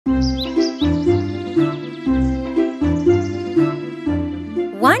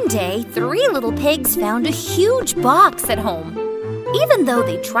little pigs found a huge box at home. Even though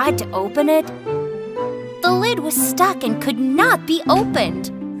they tried to open it, the lid was stuck and could not be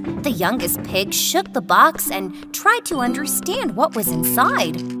opened. The youngest pig shook the box and tried to understand what was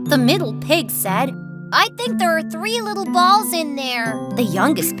inside. The middle pig said, "I think there are 3 little balls in there." The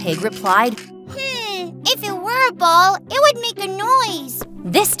youngest pig replied, If it were a ball, it would make a noise.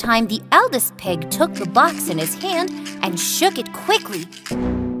 This time the eldest pig took the box in his hand and shook it quickly.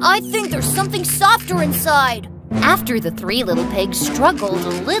 I think there's something softer inside. After the 3 little pigs struggled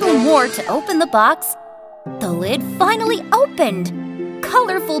a little more to open the box, the lid finally opened.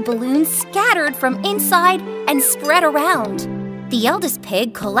 Colorful balloons scattered from inside and spread around. The eldest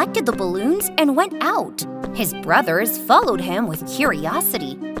pig collected the balloons and went out. His brothers followed him with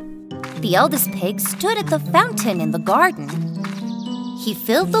curiosity. The eldest pig stood at the fountain in the garden. He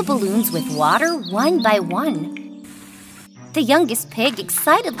filled the balloons with water one by one. The youngest pig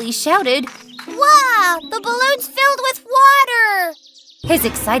excitedly shouted, Wow! The balloon's filled with water! His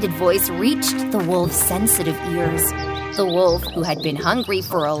excited voice reached the wolf's sensitive ears. The wolf, who had been hungry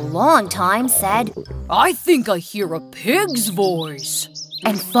for a long time, said, I think I hear a pig's voice,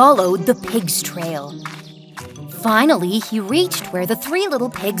 and followed the pig's trail. Finally, he reached where the 3 little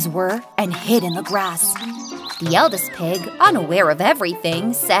pigs were and hid in the grass. The eldest pig, unaware of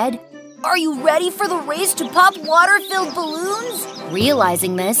everything, said, Are you ready for the race to pop water-filled balloons?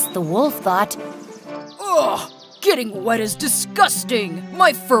 Realizing this, the wolf thought, Ugh! Getting wet is disgusting!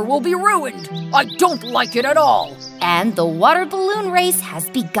 My fur will be ruined! I don't like it at all! And the water balloon race has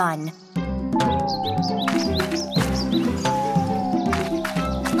begun.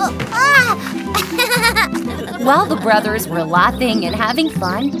 While the brothers were laughing and having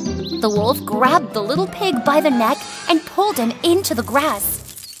fun, the wolf grabbed the little pig by the neck and pulled him into the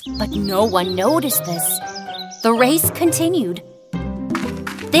grass. But no one noticed this. The race continued.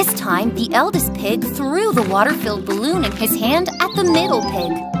 This time, the eldest pig threw the water-filled balloon in his hand at the middle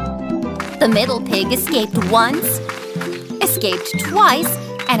pig. The middle pig escaped once, escaped twice,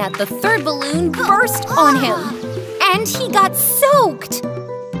 and at the 3rd balloon burst on him. And he got soaked!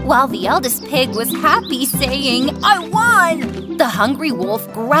 While the eldest pig was happy, saying, I won! The hungry wolf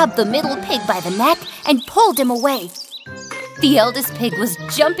grabbed the middle pig by the neck and pulled him away. The eldest pig was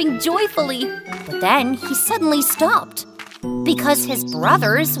jumping joyfully, but then he suddenly stopped because his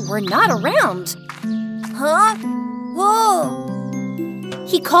brothers were not around. Huh? Whoa!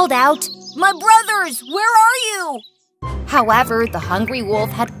 He called out, My brothers, where are you? However, the hungry wolf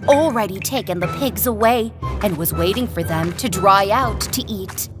had already taken the pigs away and was waiting for them to dry out to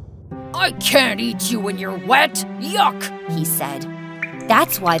eat. I can't eat you when you're wet! Yuck! He said.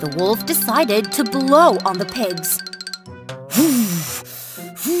 That's why the wolf decided to blow on the pigs.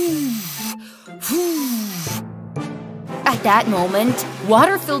 At that moment,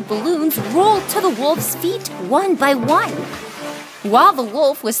 water-filled balloons rolled to the wolf's feet one by one. While the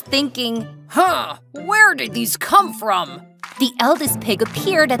wolf was thinking, Where did these come from? The eldest pig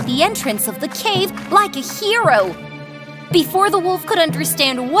appeared at the entrance of the cave like a hero. Before the wolf could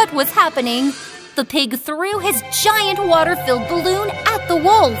understand what was happening, the pig threw his giant water-filled balloon at the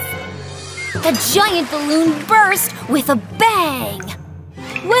wolf. The giant balloon burst with a bang.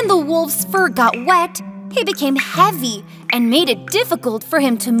 When the wolf's fur got wet, he became heavy and made it difficult for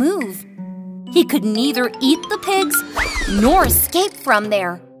him to move. He could neither eat the pigs nor escape from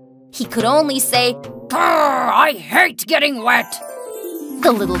there. He could only say, Brr, I hate getting wet!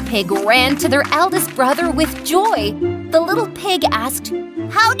 The little pig ran to their eldest brother with joy. The little pig asked,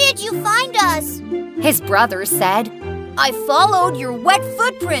 How did you find us? His brother said, I followed your wet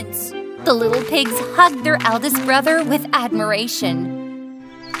footprints. The little pigs hugged their eldest brother with admiration.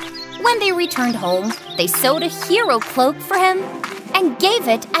 When they returned home, they sewed a hero cloak for him and gave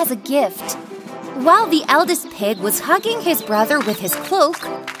it as a gift. While the eldest pig was hugging his brother with his cloak,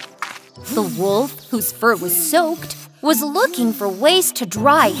 the wolf, whose fur was soaked, was looking for ways to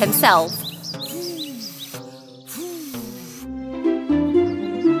dry himself.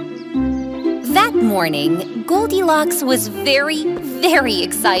 That morning, Goldilocks was very, very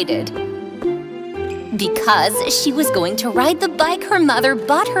excited because she was going to ride the bike her mother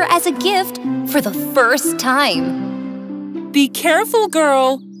bought her as a gift for the first time. Be careful,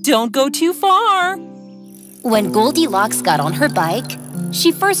 girl. Don't go too far. When Goldilocks got on her bike,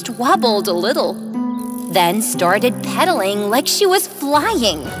 she first wobbled a little, then started pedaling like she was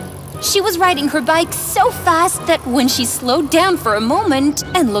flying. She was riding her bike so fast that when she slowed down for a moment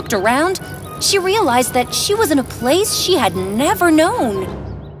and looked around, she realized that she was in a place she had never known.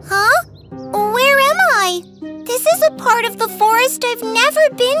 Huh? Where am I? This is a part of the forest I've never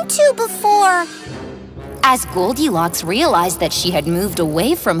been to before. As Goldilocks realized that she had moved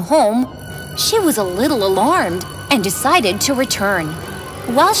away from home, She was a little alarmed and decided to return.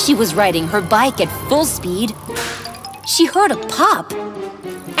 While she was riding her bike at full speed, she heard a pop,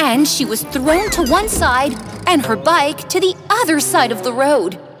 and she was thrown to one side and her bike to the other side of the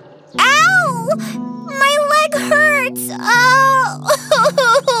road. Ow! My leg hurts! Oh!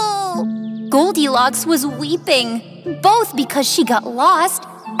 Goldilocks was weeping, both because she got lost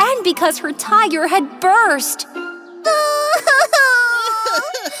and because her tire had burst.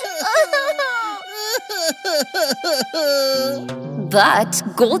 But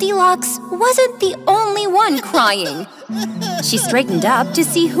Goldilocks wasn't the only one crying. She straightened up to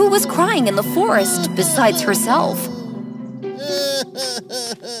see who was crying in the forest besides herself.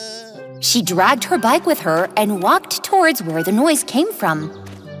 She dragged her bike with her and walked towards where the noise came from.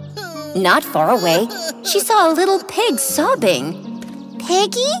 Not far away, she saw a little pig sobbing.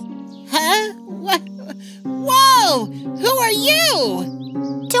 Piggy? Huh? What? Whoa! Who are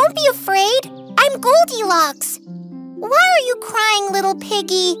you? Don't be afraid. I'm Goldilocks. Why are you crying, little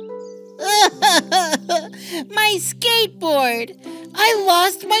piggy? My skateboard! I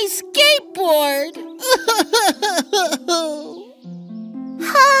lost my skateboard!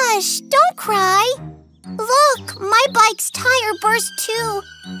 Hush, don't cry. Look, my bike's tire burst too.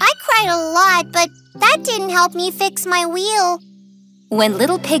 I cried a lot, but that didn't help me fix my wheel. When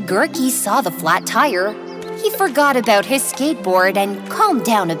little pig Gurky saw the flat tire, he forgot about his skateboard and calmed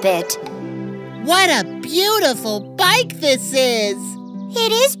down a bit. What a beautiful bike this is!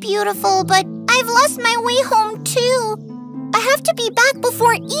 It is beautiful, but I've lost my way home too. I have to be back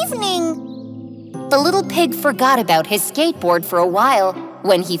before evening. The little pig forgot about his skateboard for a while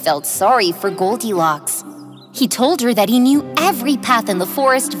when he felt sorry for Goldilocks. He told her that he knew every path in the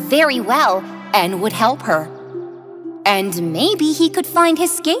forest very well and would help her. And maybe he could find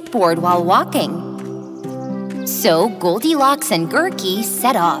his skateboard while walking. So Goldilocks and Gurky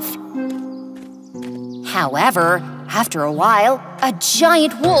set off. However, after a while, a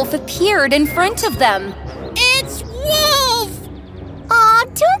giant wolf appeared in front of them. It's Wolf! Aw,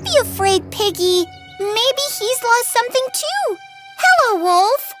 don't be afraid, Piggy. Maybe he's lost something too. Hello,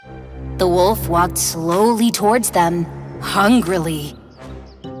 Wolf. The wolf walked slowly towards them, hungrily.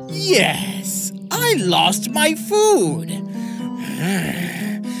 Yes, I lost my food.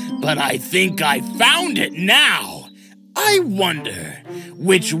 But I think I found it now. I wonder,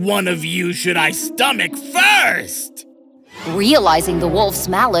 which one of you should I stomach first? Realizing the wolf's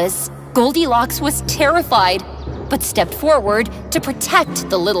malice, Goldilocks was terrified, but stepped forward to protect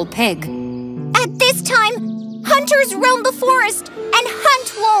the little pig. At this time, hunters roam the forest and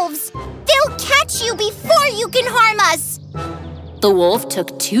hunt wolves. They'll catch you before you can harm us. The wolf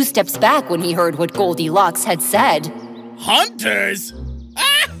took 2 steps back when he heard what Goldilocks had said. Hunters?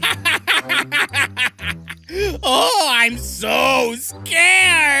 Oh, I'm so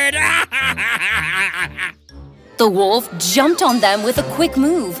scared! The wolf jumped on them with a quick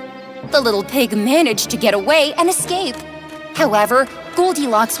move. The little pig managed to get away and escape. However,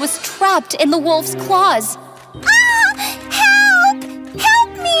 Goldilocks was trapped in the wolf's claws. Ah! Help!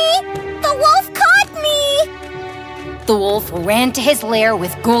 Help me! The wolf caught me! The wolf ran to his lair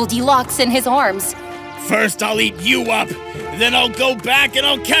with Goldilocks in his arms. First I'll eat you up, then I'll go back and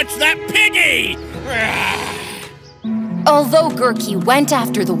I'll catch that piggy! Although Gurky went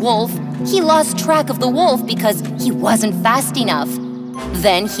after the wolf, he lost track of the wolf because he wasn't fast enough.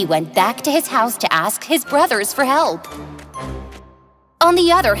 Then he went back to his house to ask his brothers for help. On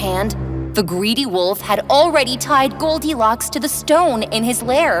the other hand, the greedy wolf had already tied Goldilocks to the stone in his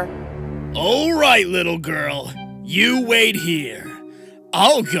lair. All right, little girl, you wait here.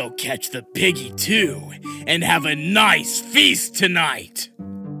 I'll go catch the piggy too and have a nice feast tonight.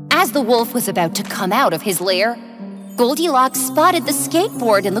 As the wolf was about to come out of his lair, Goldilocks spotted the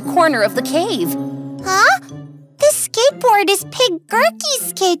skateboard in the corner of the cave. Huh? This skateboard is Pig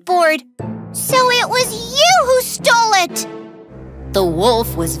Gurky's skateboard. So it was you who stole it! The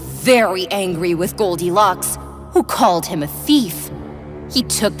wolf was very angry with Goldilocks, who called him a thief. He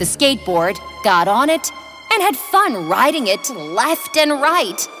took the skateboard, got on it, and had fun riding it left and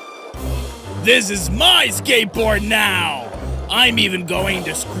right. This is my skateboard now! I'm even going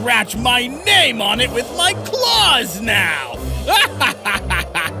to scratch my name on it with my claws now!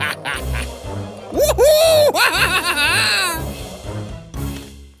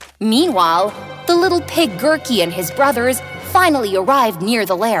 Meanwhile, the little pig Gurky and his brothers finally arrived near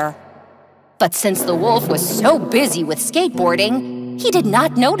the lair. But since the wolf was so busy with skateboarding, he did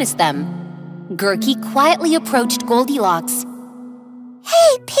not notice them. Gurky quietly approached Goldilocks.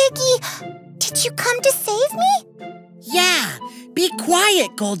 Hey, Piggy! Did you come to save me? Yeah, be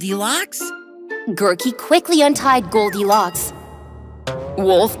quiet, Goldilocks. Gurky quickly untied Goldilocks.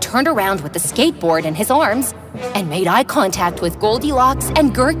 Wolf turned around with the skateboard in his arms and made eye contact with Goldilocks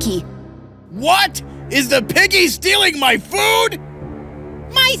and Gurky. What? Is the piggy stealing my food?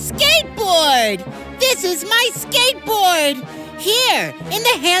 My skateboard! This is my skateboard! Here, in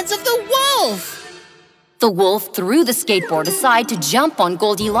the hands of the wolf! The wolf threw the skateboard aside to jump on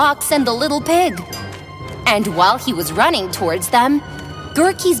Goldilocks and the little pig. And while he was running towards them,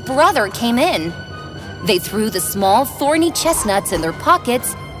 Gurky's brother came in. They threw the small thorny chestnuts in their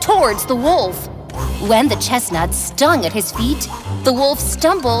pockets towards the wolf. When the chestnuts stung at his feet, the wolf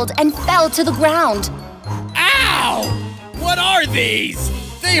stumbled and fell to the ground. Ow! What are these?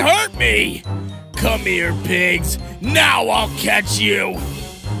 They hurt me! Come here, pigs. Now I'll catch you!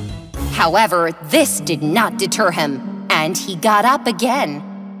 However, this did not deter him, and he got up again.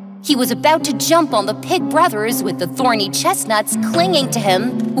 He was about to jump on the pig brothers with the thorny chestnuts clinging to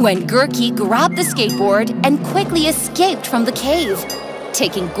him when Gurky grabbed the skateboard and quickly escaped from the cave,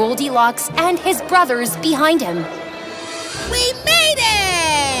 taking Goldilocks and his brothers behind him. We made it!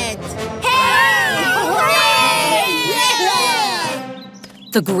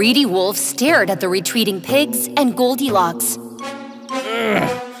 The greedy wolf stared at the retreating pigs and Goldilocks.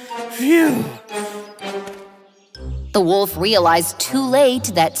 Phew! The wolf realized too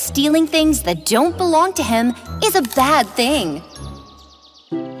late that stealing things that don't belong to him is a bad thing.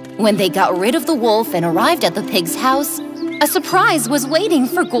 When they got rid of the wolf and arrived at the pig's house, a surprise was waiting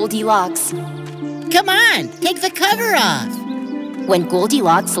for Goldilocks. Come on, take the cover off. When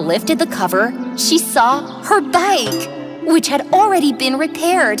Goldilocks lifted the cover, she saw her bike, which had already been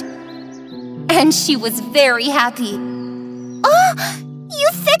repaired. And she was very happy. Oh, you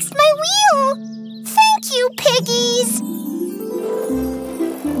fixed my wheel! Thank you, piggies!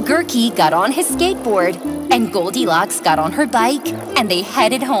 Gurky got on his skateboard, and Goldilocks got on her bike, and they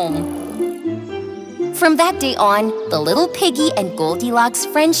headed home. From that day on, the little piggy and Goldilocks'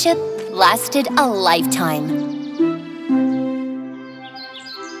 friendship lasted a lifetime.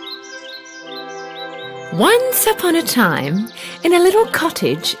 Once upon a time, in a little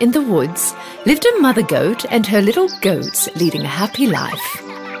cottage in the woods, lived a mother goat and her little goats leading a happy life.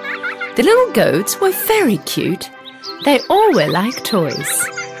 The little goats were very cute. They all were like toys.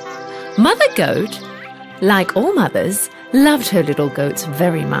 Mother goat, like all mothers, loved her little goats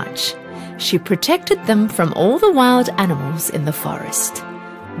very much. She protected them from all the wild animals in the forest.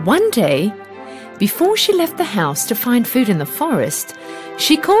 One day, before she left the house to find food in the forest,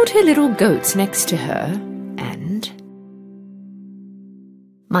 she called her little goats next to her and...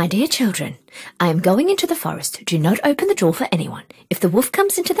 My dear children, I am going into the forest. Do not open the door for anyone. If the wolf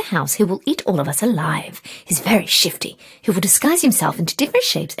comes into the house, he will eat all of us alive. He's very shifty. He will disguise himself into different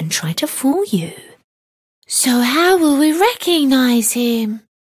shapes and try to fool you. So how will we recognize him?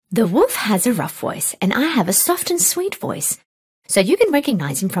 The wolf has a rough voice, and I have a soft and sweet voice. So you can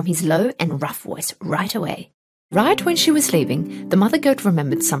recognize him from his low and rough voice right away. Right when she was leaving, the mother goat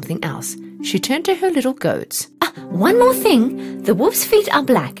remembered something else. She turned to her little goats. One more thing. The wolf's feet are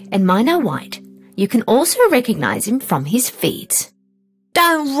black and mine are white. You can also recognize him from his feet.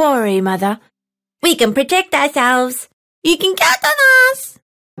 Don't worry, Mother. We can protect ourselves. You can count on us.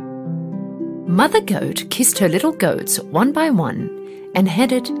 Mother goat kissed her little goats one by one and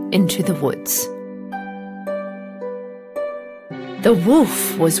headed into the woods. The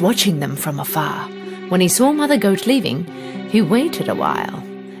wolf was watching them from afar. When he saw Mother Goat leaving, he waited a while,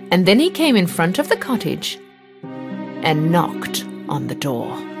 and then he came in front of the cottage and knocked on the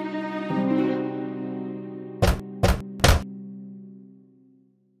door.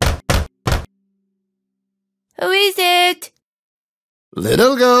 Who is it?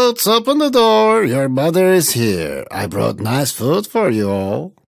 Little goats, open the door. Your mother is here. I brought nice food for you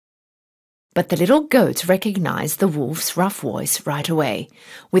all. But the little goats recognized the wolf's rough voice right away.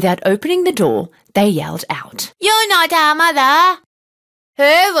 Without opening the door, they yelled out, You're not our mother.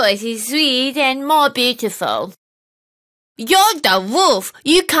 Her voice is sweet and more beautiful. You're the wolf.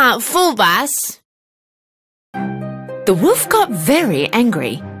 You can't fool us. The wolf got very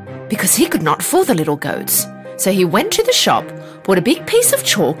angry because he could not fool the little goats. So he went to the shop, bought a big piece of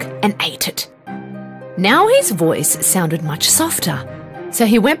chalk and ate it. Now his voice sounded much softer. So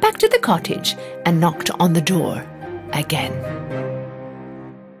he went back to the cottage and knocked on the door again.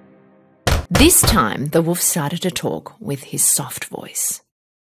 This time, the wolf started to talk with his soft voice.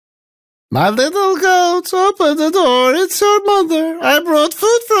 My little goats, open the door. It's your mother. I brought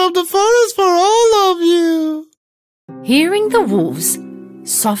food from the forest for all of you. Hearing the wolf's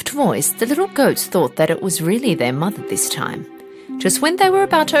soft voice, the little goats thought that it was really their mother this time. Just when they were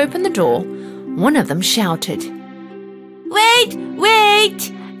about to open the door, one of them shouted, Wait!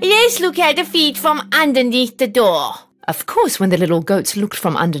 Let's look at the feet from underneath the door. Of course, when the little goats looked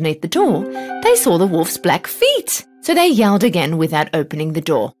from underneath the door, they saw the wolf's black feet. So they yelled again without opening the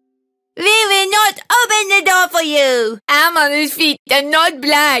door. We will not open the door for you. Elmo's feet are not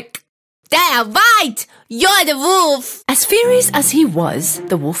black. They are white. You're the wolf. As furious as he was,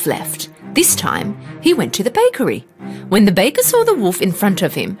 the wolf left. This time, he went to the bakery. When the baker saw the wolf in front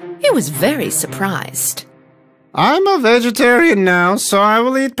of him, he was very surprised. I'm a vegetarian now, so I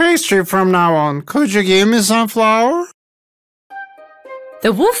will eat pastry from now on. Could you give me some flour?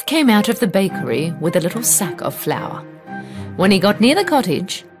 The wolf came out of the bakery with a little sack of flour. When he got near the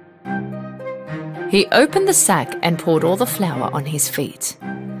cottage, he opened the sack and poured all the flour on his feet.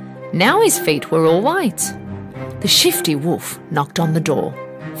 Now his feet were all white. The shifty wolf knocked on the door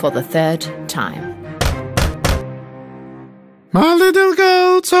for the third time. My little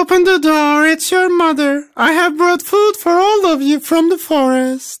goats, open the door, it's your mother. I have brought food for all of you from the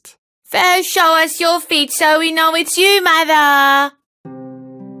forest. First show us your feet so we know it's you, Mother.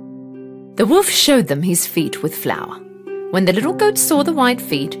 The wolf showed them his feet with flour. When the little goats saw the white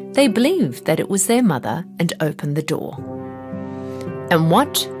feet, they believed that it was their mother and opened the door. And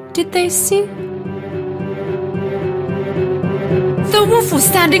what did they see? The wolf was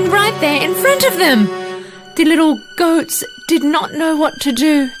standing right there in front of them. The little goats did not know what to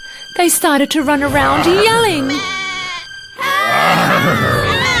do. They started to run around yelling.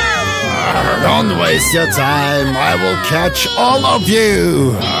 Don't waste your time. I will catch all of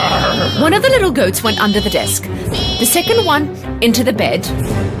you. One of the little goats went under the desk. The second one into the bed.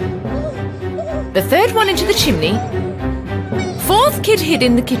 The third one into the chimney. Fourth kid hid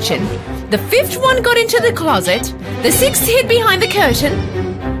in the kitchen. The fifth one got into the closet. The sixth hid behind the curtain.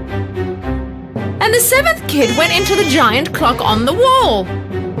 And the seventh kid went into the giant clock on the wall.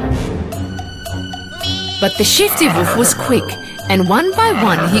 But the shifty wolf was quick, and one by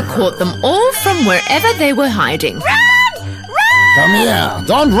one he caught them all from wherever they were hiding. Run! Run! Come here.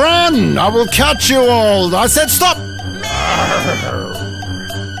 Don't run. I will catch you all. I said stop.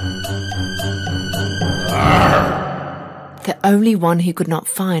 The only one he could not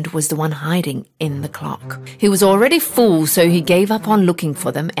find was the one hiding in the clock. He was already full, so he gave up on looking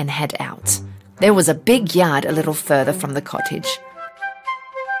for them and head out. There was a big yard a little further from the cottage.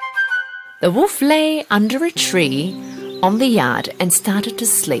 The wolf lay under a tree on the yard and started to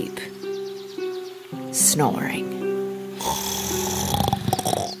sleep, snoring.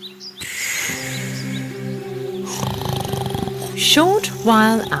 Short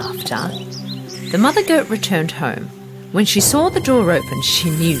while after, the mother goat returned home. When she saw the door open, she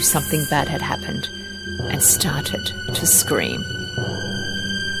knew something bad had happened and started to scream.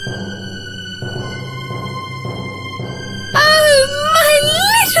 Oh, my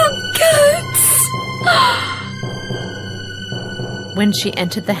little goats! When she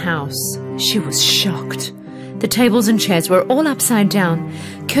entered the house, she was shocked. The tables and chairs were all upside down.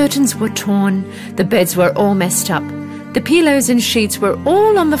 Curtains were torn. The beds were all messed up. The pillows and sheets were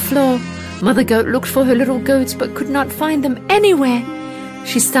all on the floor. Mother Goat looked for her little goats but could not find them anywhere.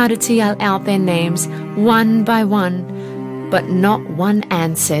 She started to yell out their names one by one, but not one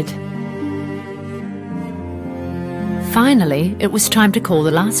answered. Finally, it was time to call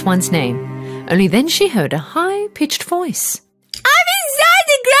the last one's name. Only then she heard a high-pitched voice. I'm inside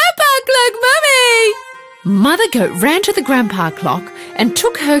the grandpa clock, Mummy! Mother Goat ran to the grandpa clock and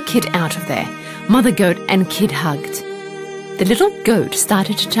took her kid out of there. Mother Goat and kid hugged. The little goat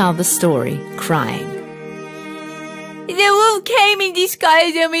started to tell the story, crying. The wolf came in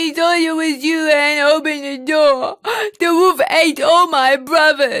disguise and we thought it was you and opened the door. The wolf ate all my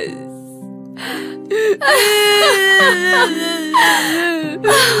brothers.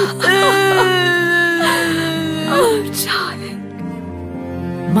 Oh,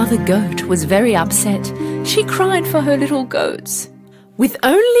 darling. Mother Goat was very upset. She cried for her little goats. With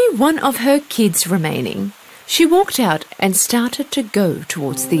only one of her kids remaining, she walked out and started to go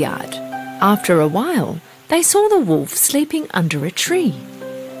towards the yard. After a while, they saw the wolf sleeping under a tree.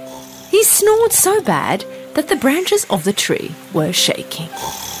 He snored so bad that the branches of the tree were shaking.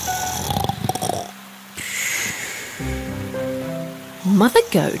 Mother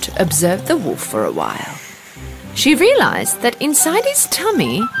Goat observed the wolf for a while. She realized that inside his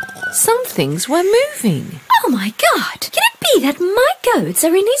tummy, some things were moving. Oh my God! Can it be that my goats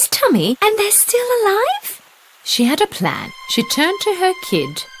are in his tummy and they're still alive? She had a plan. She turned to her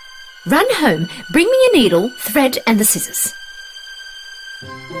kid. Run home, bring me a needle, thread and the scissors.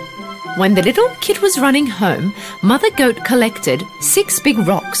 When the little kid was running home, Mother Goat collected 6 big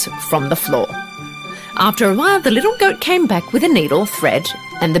rocks from the floor. After a while, the little goat came back with a needle, thread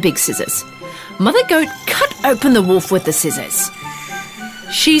and the big scissors. Mother Goat cut open the wolf with the scissors.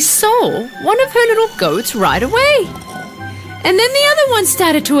 She saw one of her little goats right away. And then the other ones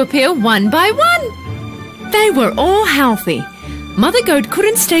started to appear one by one. They were all healthy. Mother Goat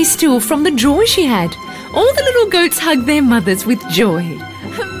couldn't stay still from the joy she had. All the little goats hugged their mothers with joy.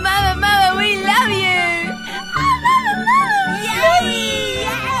 Mama, Mama, we love you! Oh, Mama, Mama, we love you!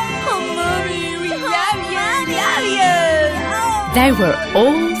 Oh, Mommy, we love you! They were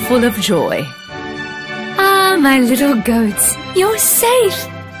all full of joy. Ah, my little goats, you're safe!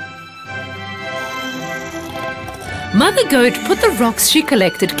 Mother Goat put the rocks she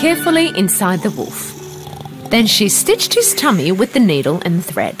collected carefully inside the wolf. Then she stitched his tummy with the needle and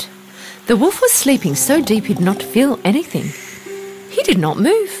thread. The wolf was sleeping so deep he'd not feel anything. He did not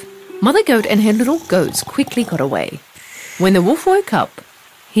move. Mother Goat and her little goats quickly got away. When the wolf woke up,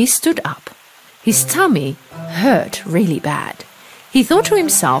 he stood up. His tummy hurt really bad. He thought to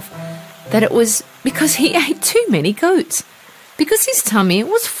himself that it was because he ate too many goats. Because his tummy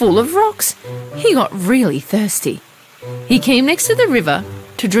was full of rocks, he got really thirsty. He came next to the river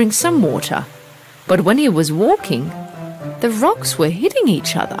to drink some water. But when he was walking, the rocks were hitting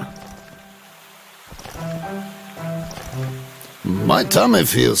each other. My tummy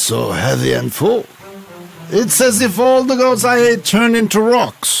feels so heavy and full. It's as if all the goats I ate turned into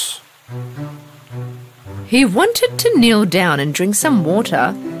rocks. He wanted to kneel down and drink some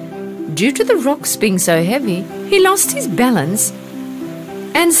water. Due to the rocks being so heavy, he lost his balance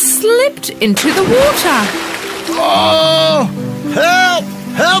and slipped into the water. Oh! Help!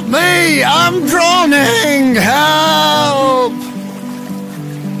 Help me! I'm drowning! Help!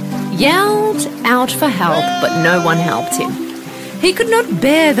 Yelled out for help, but no one helped him. He could not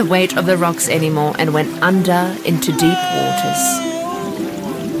bear the weight of the rocks anymore and went under into deep waters.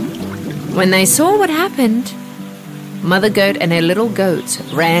 When they saw what happened, Mother Goat and her little goats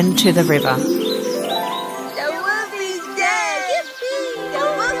ran to the river. The wolf is dead! Yippee! The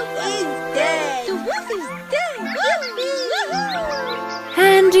wolf is dead! The wolf is dead! Yippee!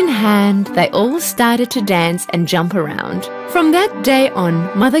 Hand in hand, they all started to dance and jump around. From that day on,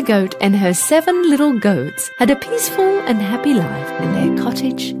 Mother Goat and her 7 little goats had a peaceful and happy life in their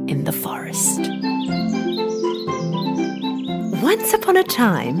cottage in the forest. Once upon a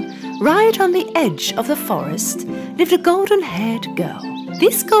time, right on the edge of the forest, lived a golden-haired girl.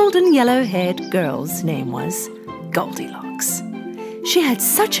 This golden yellow-haired girl's name was Goldilocks. She had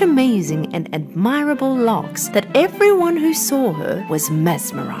such amazing and admirable locks that everyone who saw her was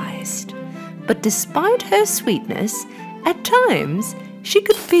mesmerized. But despite her sweetness, at times she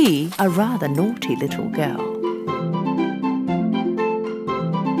could be a rather naughty little girl.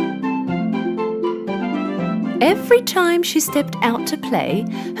 Every time she stepped out to play,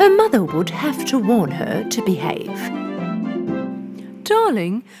 her mother would have to warn her to behave.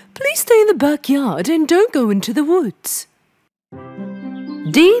 "Darling, please stay in the backyard and don't go into the woods."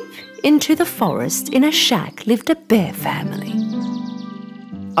 Deep into the forest in a shack lived a bear family.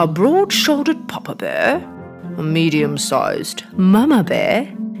 A broad-shouldered papa bear, a medium-sized mama bear,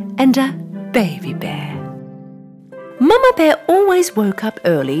 and a baby bear. Mama Bear always woke up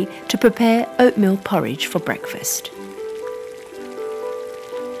early to prepare oatmeal porridge for breakfast.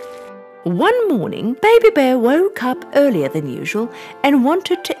 One morning, Baby Bear woke up earlier than usual and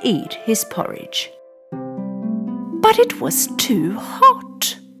wanted to eat his porridge. But it was too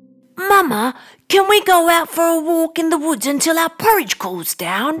hot. Mama, can we go out for a walk in the woods until our porridge cools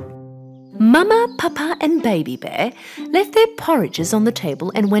down? Mama, Papa and Baby Bear left their porridges on the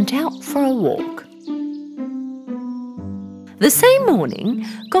table and went out for a walk. The same morning,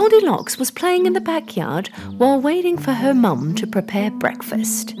 Goldilocks was playing in the backyard while waiting for her mum to prepare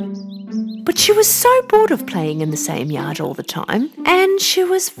breakfast. But she was so bored of playing in the same yard all the time, and she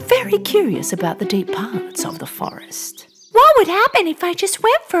was very curious about the deep parts of the forest. What would happen if I just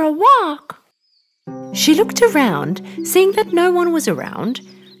went for a walk? She looked around, seeing that no one was around.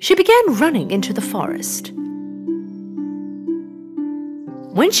 She began running into the forest.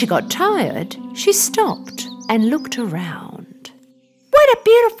 When she got tired, she stopped and looked around. What a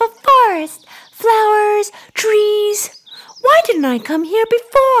beautiful forest! Flowers, trees. Why didn't I come here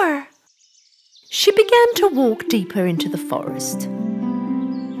before? She began to walk deeper into the forest.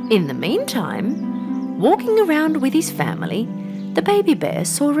 In the meantime, walking around with his family, the baby bear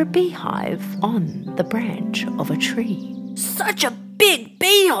saw a beehive on the branch of a tree. Such a big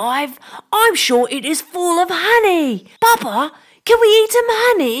beehive! I'm sure it is full of honey. Papa, can we eat some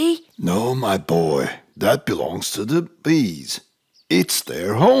honey? No, my boy, that belongs to the bees. It's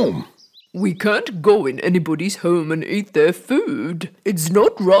their home. We can't go in anybody's home and eat their food. It's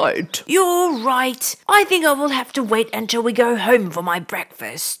not right. You're right. I think I will have to wait until we go home for my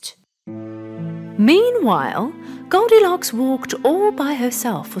breakfast. Meanwhile, Goldilocks walked all by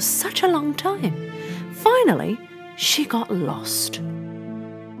herself for such a long time. Finally, she got lost.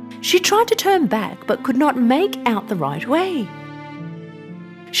 She tried to turn back but could not make out the right way.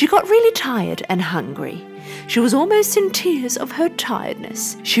 She got really tired and hungry. She was almost in tears of her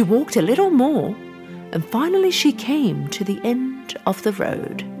tiredness. She walked a little more, and finally she came to the end of the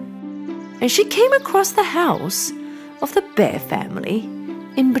road. And she came across the house of the bear family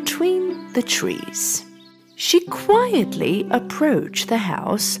in between the trees. She quietly approached the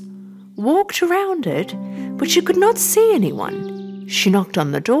house, walked around it, but she could not see anyone. She knocked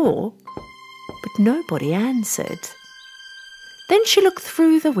on the door, but nobody answered. Then she looked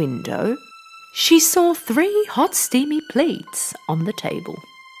through the window. She saw 3 hot steamy plates on the table.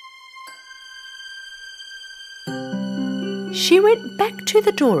 She went back to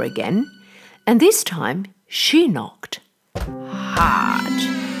the door again, and this time she knocked hard.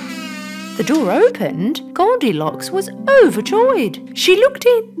 The door opened. Goldilocks was overjoyed. She looked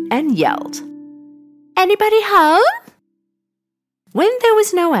in and yelled, "Anybody home?" When there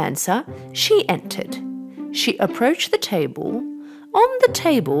was no answer, she entered. She approached the table. On the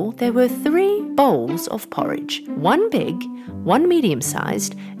table there were 3 bowls of porridge, 1 big, 1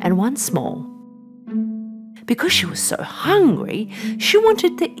 medium-sized, and 1 small. Because she was so hungry, she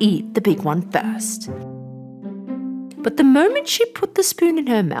wanted to eat the big one first. But the moment she put the spoon in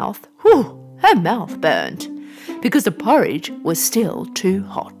her mouth, her mouth burned, because the porridge was still too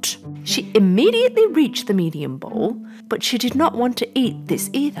hot. She immediately reached the medium bowl, but she did not want to eat this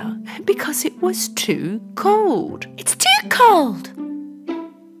either, because it was too cold. It's too cold!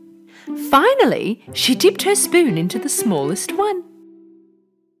 Finally, she dipped her spoon into the smallest one.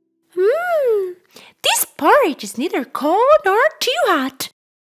 This porridge is neither cold nor too hot.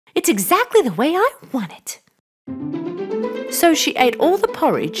 It's exactly the way I want it. So she ate all the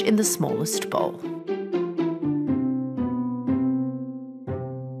porridge in the smallest bowl.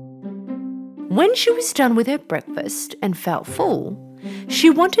 When she was done with her breakfast and felt full, she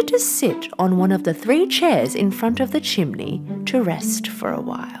wanted to sit on one of the 3 chairs in front of the chimney to rest for a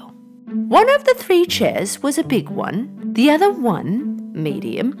while. One of the 3 chairs was a big one, the other one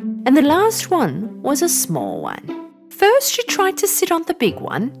medium, and the last one was a small one. First she tried to sit on the big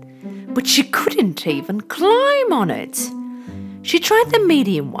one, but she couldn't even climb on it. She tried the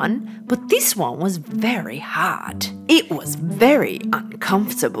medium one, but this one was very hard. It was very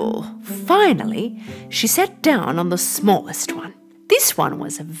uncomfortable. Finally, she sat down on the smallest one. This one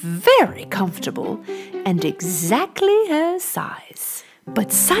was very comfortable and exactly her size.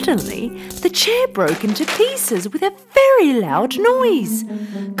 But suddenly, the chair broke into pieces with a very loud noise.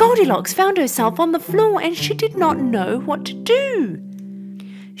 Goldilocks found herself on the floor and she did not know what to do.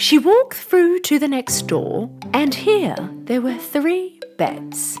 She walked through to the next door, and here there were 3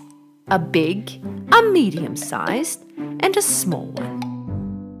 beds. A big, a medium-sized, and a small one.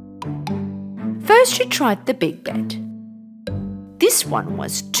 First she tried the big bed. This one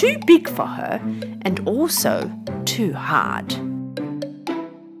was too big for her and also too hard.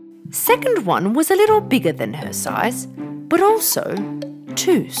 Second one was a little bigger than her size, but also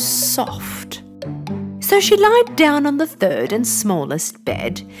too soft. So she lied down on the 3rd and smallest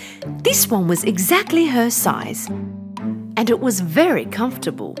bed. This one was exactly her size, and it was very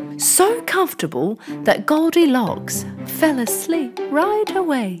comfortable. So comfortable that Goldilocks fell asleep right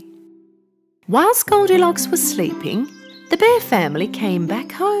away. Whilst Goldilocks was sleeping, the bear family came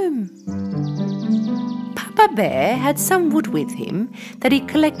back home. Papa Bear had some wood with him that he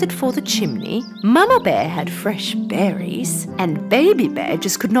collected for the chimney. Mama Bear had fresh berries, and Baby Bear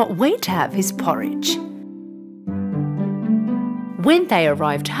just could not wait to have his porridge. When they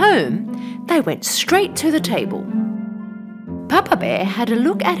arrived home, they went straight to the table. Papa Bear had a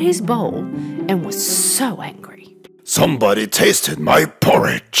look at his bowl and was so angry. Somebody tasted my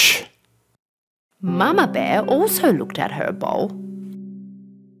porridge. Mama Bear also looked at her bowl.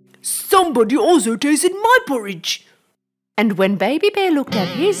 Somebody also tasted my porridge. And when Baby Bear looked at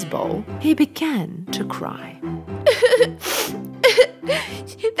his bowl, he began to cry.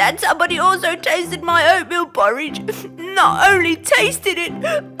 That somebody also tasted my oatmeal porridge. Not only tasted it,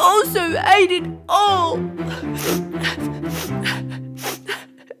 also ate it all.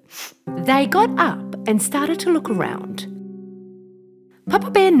 They got up and started to look around. Papa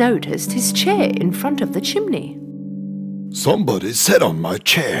Bear noticed his chair in front of the chimney. Somebody sat on my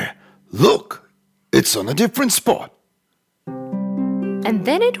chair. Look, it's on a different spot. And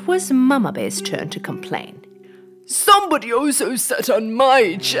then it was Mama Bear's turn to complain. Somebody also sat on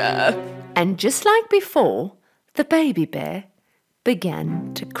my chair. And just like before, the Baby Bear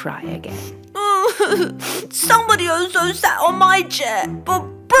began to cry again. Somebody also sat on my chair, but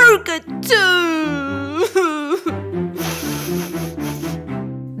broke it too.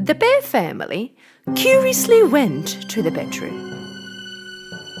 The bear family curiously went to the bedroom.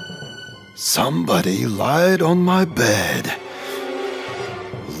 Somebody lied on my bed.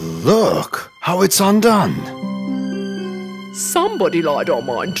 Look how it's undone. Somebody lied on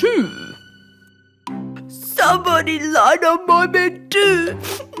mine too. Somebody lied on my bed too,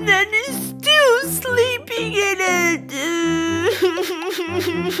 and is still sleeping in it.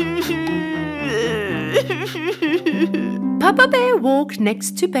 Papa Bear walked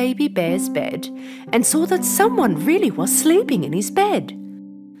next to Baby Bear's bed and saw that someone really was sleeping in his bed.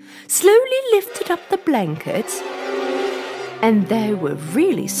 Slowly lifted up the blankets, and they were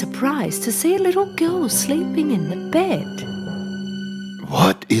really surprised to see a little girl sleeping in the bed.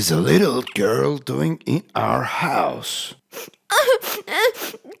 What is a little girl doing in our house?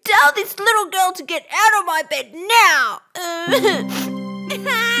 Tell this little girl to get out of my bed now.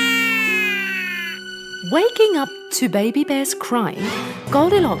 Waking up to Baby Bear's crying,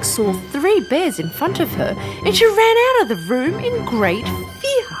 Goldilocks saw 3 bears in front of her and she ran out of the room in great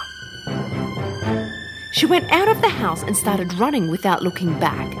fear. She went out of the house and started running without looking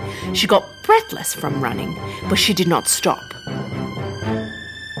back. She got breathless from running, but she did not stop.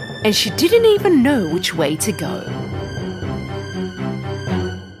 And she didn't even know which way to go.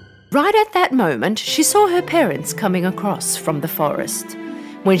 Right at that moment, she saw her parents coming across from the forest.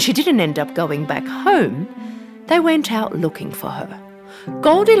 When she didn't end up going back home, they went out looking for her.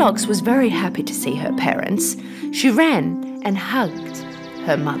 Goldilocks was very happy to see her parents. She ran and hugged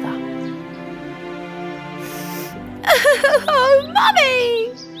her mother. Oh,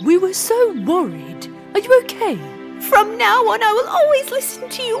 Mummy! We were so worried. Are you okay? From now on, I will always listen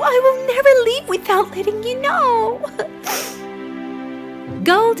to you. I will never leave without letting you know.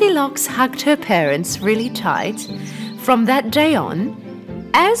 Goldilocks hugged her parents really tight. From that day on,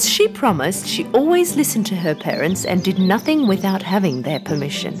 as she promised, she always listened to her parents and did nothing without having their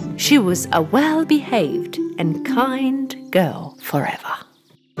permission. She was a well-behaved and kind girl forever.